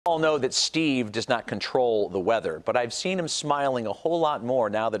All know that Steve does not control the weather, but I've seen him smiling a whole lot more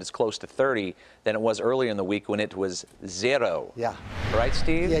now that it's close to 30 than it was earlier in the week when it was 0. Yeah. Right,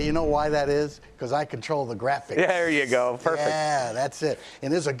 Steve? Yeah, you know why that is? Because I control the graphics. There you go. Perfect. Yeah, that's it.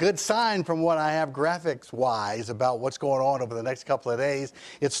 And there's a good sign from what I have graphics-wise about what's going on over the next couple of days.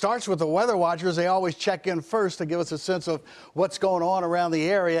 It starts with the weather watchers. They always check in first to give us a sense of what's going on around the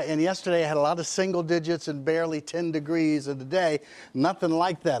area. And yesterday I had a lot of single digits and barely 10 degrees. And today, nothing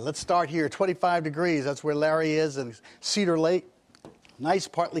like that. Let's start here. 25 degrees. That's where Larry is in Cedar Lake. Nice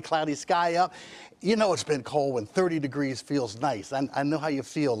partly cloudy sky up. You know it's been cold when 30 degrees feels nice. I know how you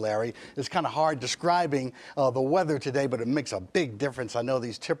feel, Larry. It's kind of hard describing the weather today, but it makes a big difference. I know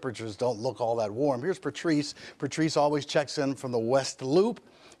these temperatures don't look all that warm. Here's Patrice. Patrice always checks in from the West Loop.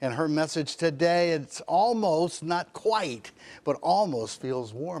 And her message today, it's almost, not quite, but almost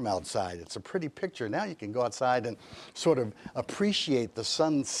feels warm outside. It's a pretty picture. Now you can go outside and sort of appreciate the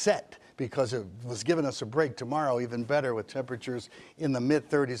sunset, because it was giving us a break. Tomorrow, even better, with temperatures in the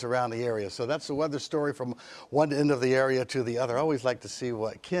mid-30s around the area. So that's the weather story from one end of the area to the other. I always like to see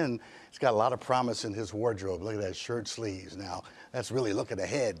what Ken has got a lot of promise in his wardrobe. Look at that shirt sleeves now. That's really looking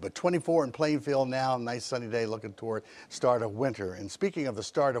ahead. But 24 in Plainfield now, nice sunny day looking toward start of winter. And speaking of the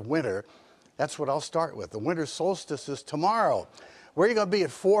start of winter, that's what I'll start with. The winter solstice is tomorrow. Where are you going to be at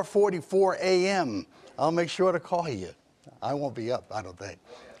 4:44 a.m.? I'll make sure to call you. I won't be up, I don't think.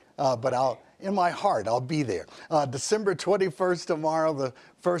 But in my heart, I'll be there. December 21st tomorrow, the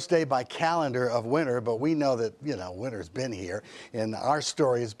first day by calendar of winter, but we know that, you know, winter's been here. And our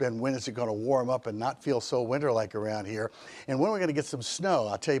story has been, when is it going to warm up and not feel so winter-like around here? And when we're going to get some snow,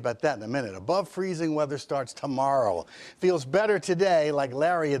 I'll tell you about that in a minute. Above freezing weather starts tomorrow. Feels better today, like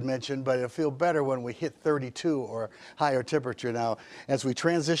Larry had mentioned, but it'll feel better when we hit 32 or higher temperature. Now, as we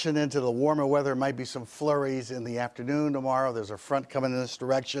transition into the warmer weather, might be some flurries in the afternoon tomorrow. There's a front coming in this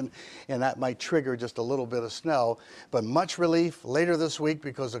direction, and that might trigger just a little bit of snow. But much relief later this week,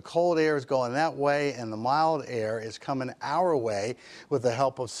 because the cold air is going that way and the mild air is coming our way with the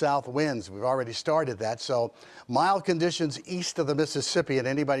help of south winds. We've already started that. So mild conditions east of the Mississippi, and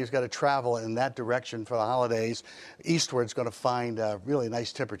anybody who's got to travel in that direction for the holidays eastward is going to find really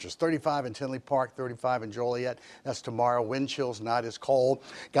nice temperatures. 35 in Tinley Park, 35 in Joliet. That's tomorrow. Wind chill's not as cold.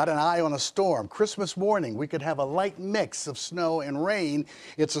 Got an eye on a storm. Christmas morning, we could have a light mix of snow and rain.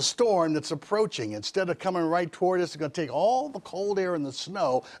 It's a storm that's approaching. Instead of coming right toward us, it's going to take all the cold air and the snow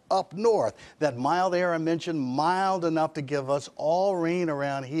up north. That mild air I mentioned, mild enough to give us all rain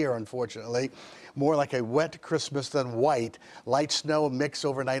around here, unfortunately. More like a wet Christmas than white. Light snow mix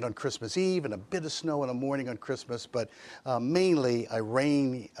overnight on Christmas Eve and a bit of snow in the morning on Christmas, but mainly a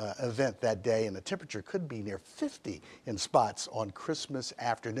rain event that day, and the temperature could be near 50 in spots on Christmas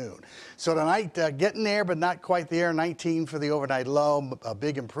afternoon. So tonight, getting there, but not quite there. 19 for the overnight low, a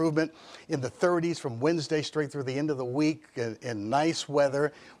big improvement in the 30s from Wednesday straight through the end of the week in nice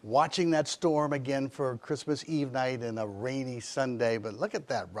weather. Watching that storm again for Christmas Eve night and a rainy Sunday. But look at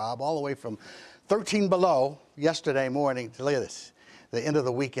that, Rob, all the way from 13 below yesterday morning. Look at this. The end of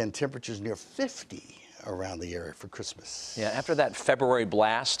the weekend, temperatures near 50 around the area for Christmas. Yeah, after that February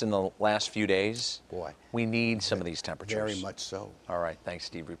blast in the last few days, boy, we need some of these temperatures. Very much so. All right. Thanks,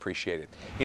 Steve. We appreciate it.